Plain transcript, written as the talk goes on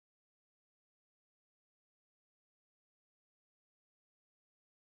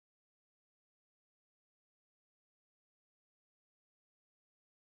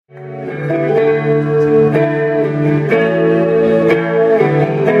Before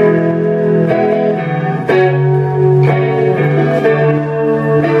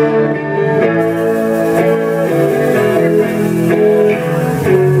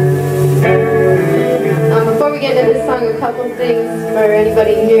we get into this song, a couple things for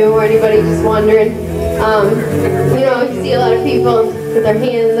anybody new or anybody just wondering. You know, you see a lot of people with their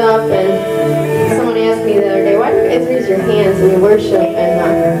hands up, and someone asked me the other day, why do you guys raise your hands when you worship? And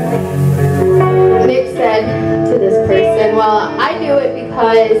Nick said to this person, well, I do it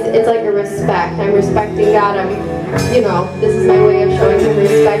because it's like a respect. I'm respecting God. You know, this is my way of showing Him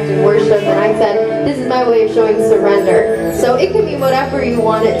respect and worship. And I said, this is my way of showing surrender. So it can be whatever you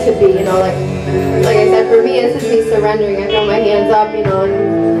want it to be, you know, like I said, for me, this is me surrendering. I throw my hands up, you know,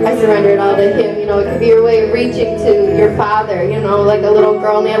 and I surrender it all to Him. You know, it could be your way of reaching to your Father, you know, like a little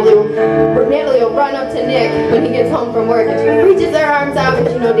girl, Natalie will run up to Nick when he gets home from work, and she reaches her arms out, and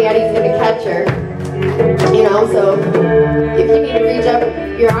you know Daddy's going to catch her. You know, so if you need to reach up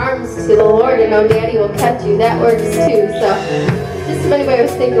your arms to the Lord, you know, Daddy will catch you. That works too. So just if anybody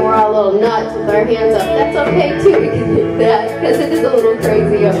was thinking we're all a little nuts with our hands up, that's okay too. We can do that because it is a little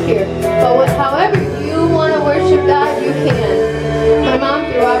crazy up here. But however you want to worship God, you can. My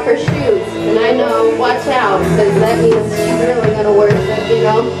mom threw off her shoes, and I know, watch out, because that means she's really going to worship, you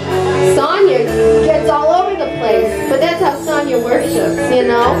know. Sonia gets all over the place, but that's how Sonia worships, you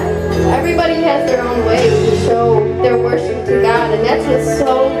know. Everybody has their own way to show their worship to God, and that's what's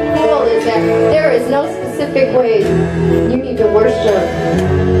so cool, is that there is no specific way you need to worship,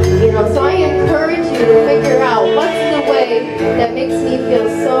 you know. So I encourage you to figure out what's the way that makes me feel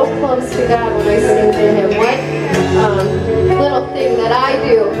so close to God when I sing to Him. What little thing that I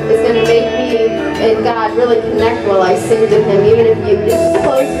do is going to make me and God really connect while I sing to Him. Even if you just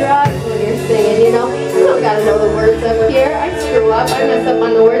close your eyes when you're singing, you know. You don't got to know the words up here. I screw up. I mess up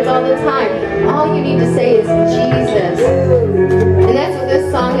on the words all the time. All you need to say is Jesus. And that's what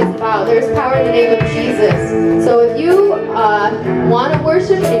this song is about. There's power in the name of Jesus. So if you want to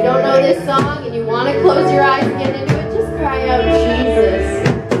worship and you don't know this song and you want to close your eyes and get into it, just cry out Jesus.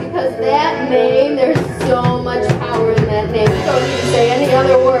 Because that name, there's so much power in that name. You don't need to say any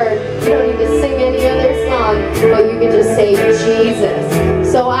other word. You don't need to sing any other song. But you can just say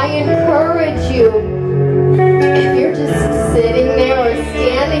Jesus. So I encourage you, if you're just sitting there or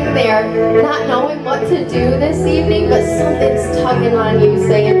standing there, not knowing what to do this evening, but something's tugging on you,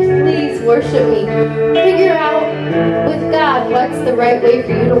 saying, please worship me. Figure out with God what's the right way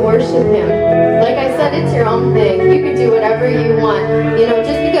for you to worship Him. Like I said, it's your own thing. You can do whatever you want. You know,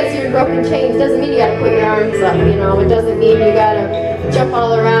 just because you're in broken chains doesn't mean you got to put your arms up. You know, it doesn't mean you got to jump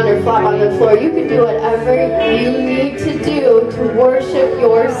all around or flop on the floor. You can do whatever you need to do to worship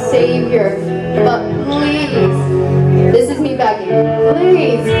your Savior. But please, this is me begging,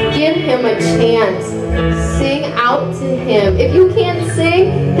 please give Him a chance. Sing out to Him. If you can't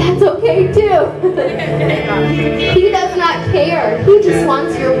sing, that's okay too. He does not care. He just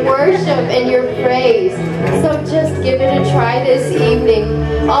wants your worship and your praise. So just give it a try this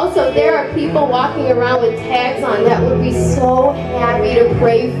evening. Also, there are people walking around with tags on that would be so happy to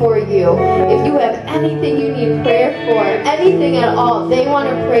pray for you. If you have anything you need prayer for, anything at all, they want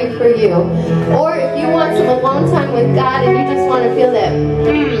to pray for you. Or if you want some alone time with God and you just want to feel that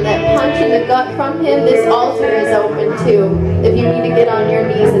punch in the gut from Him, this altar is open too. If you need to get on your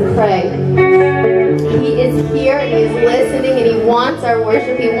knees and pray. He is here and He's listening and He wants our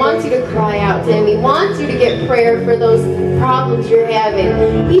worship. He wants you to cry out to Him. He wants you to get prayer for those problems you're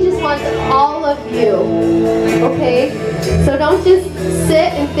having. He just wants all of you. Okay? So don't just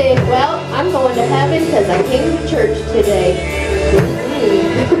sit and think, well, I'm going to heaven because I came to church today.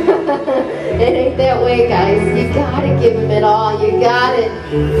 It ain't that way, guys. You gotta give Him it all. You gotta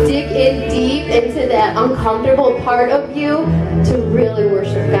dig in deep into that uncomfortable part of you to really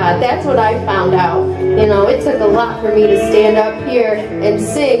worship God. That's what I found out. You know, it took a lot for me to stand up here and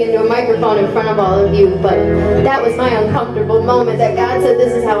sing into a microphone in front of all of you, but that was my uncomfortable moment that God said,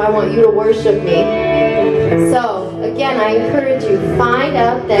 this is how I want you to worship me. So, again, I encourage you, find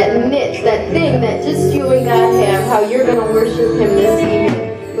out that niche, that thing that just you and God have, how you're going to worship Him this evening.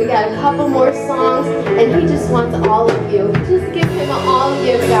 We got a couple more songs, and He just wants all of you. Just give Him all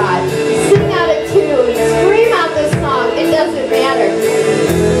you've got. Sing out a tune, scream out this song, it doesn't matter.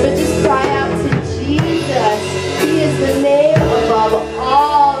 But just cry out to Jesus. He is the name above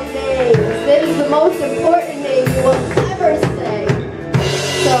all names. That is the most important name you will ever say.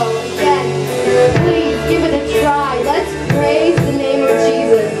 So again, please give it a try. Let's praise the name of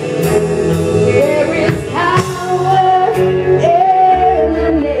Jesus. There is power in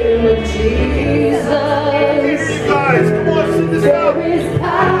the name of Jesus. There is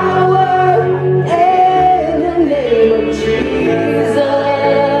power.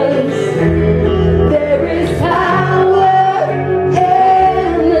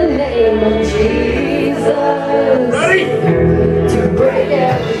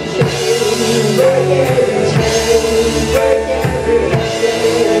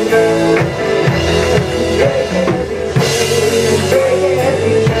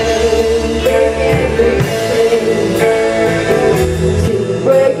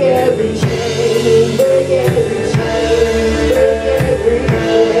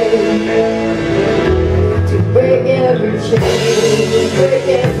 break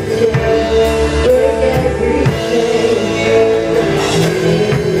every chain, break every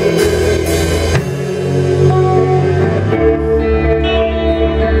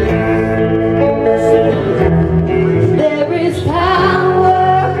There is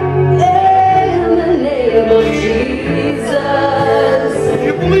power in the name of Jesus.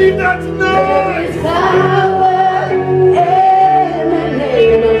 You believe that tonight? There is power in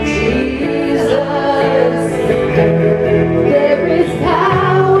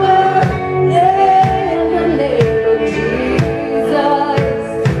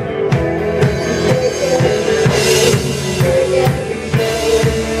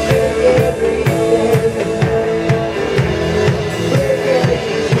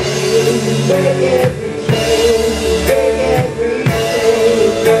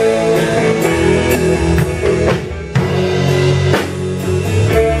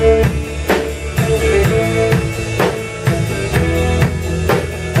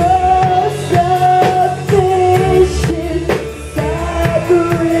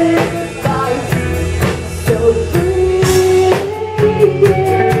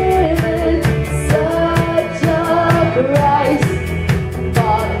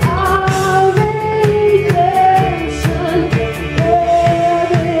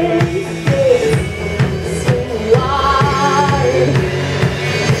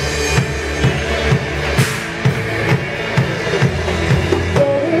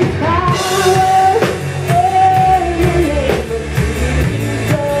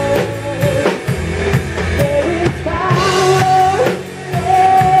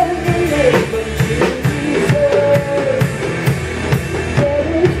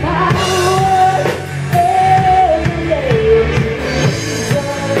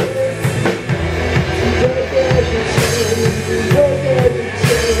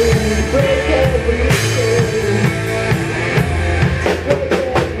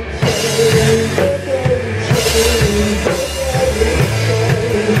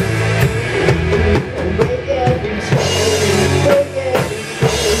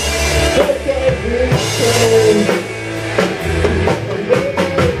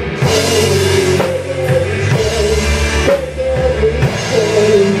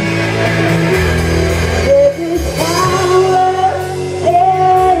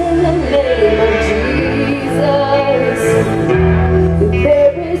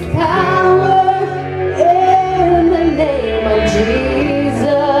the name of Jesus.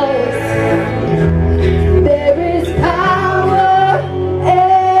 There is power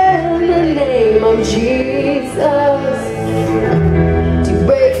in the name of Jesus.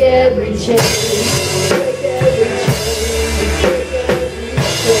 Break every chain, break every chain,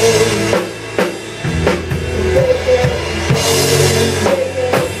 break every chain,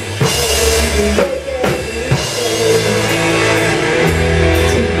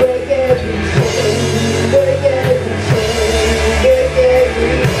 break every chain, break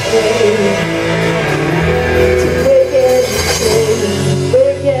every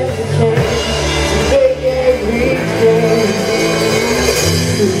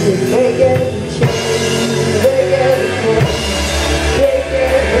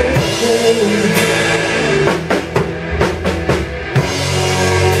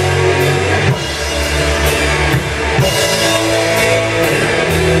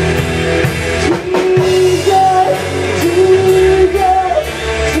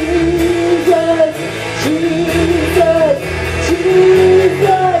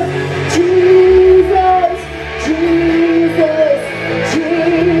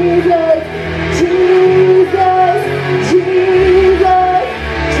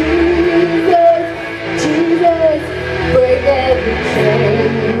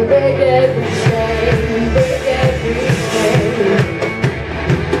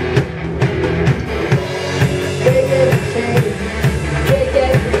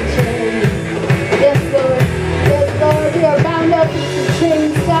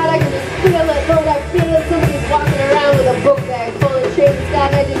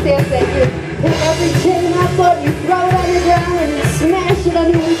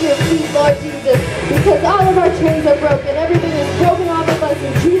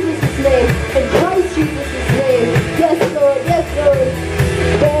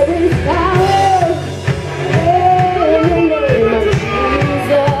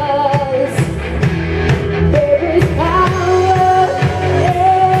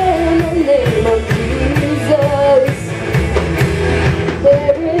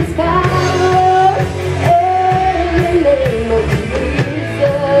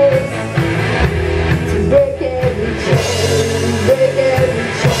break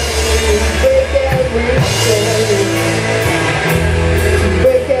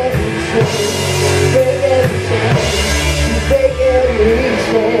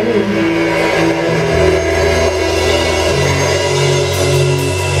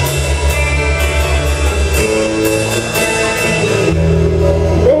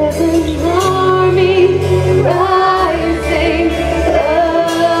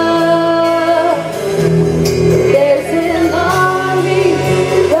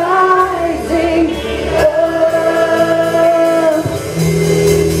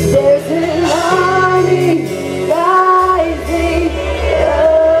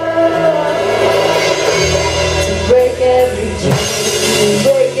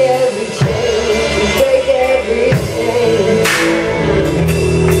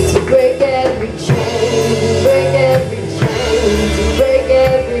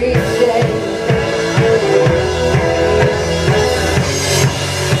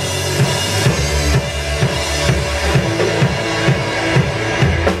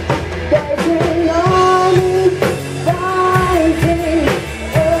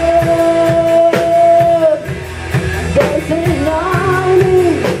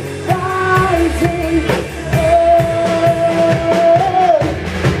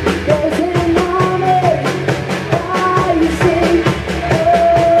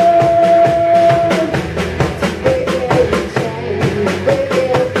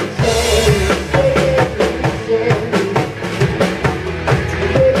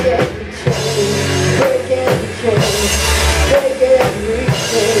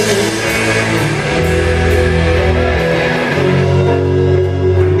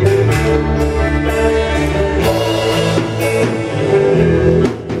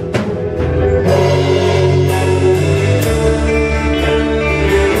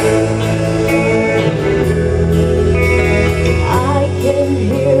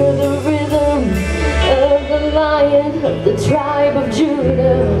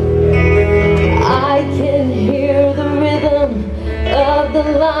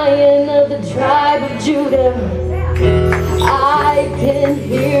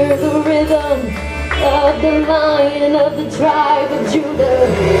hear the rhythm of the Lion of the tribe of Judah.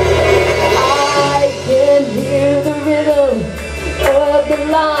 I can hear the rhythm of the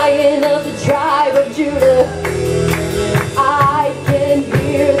Lion of the tribe of Judah.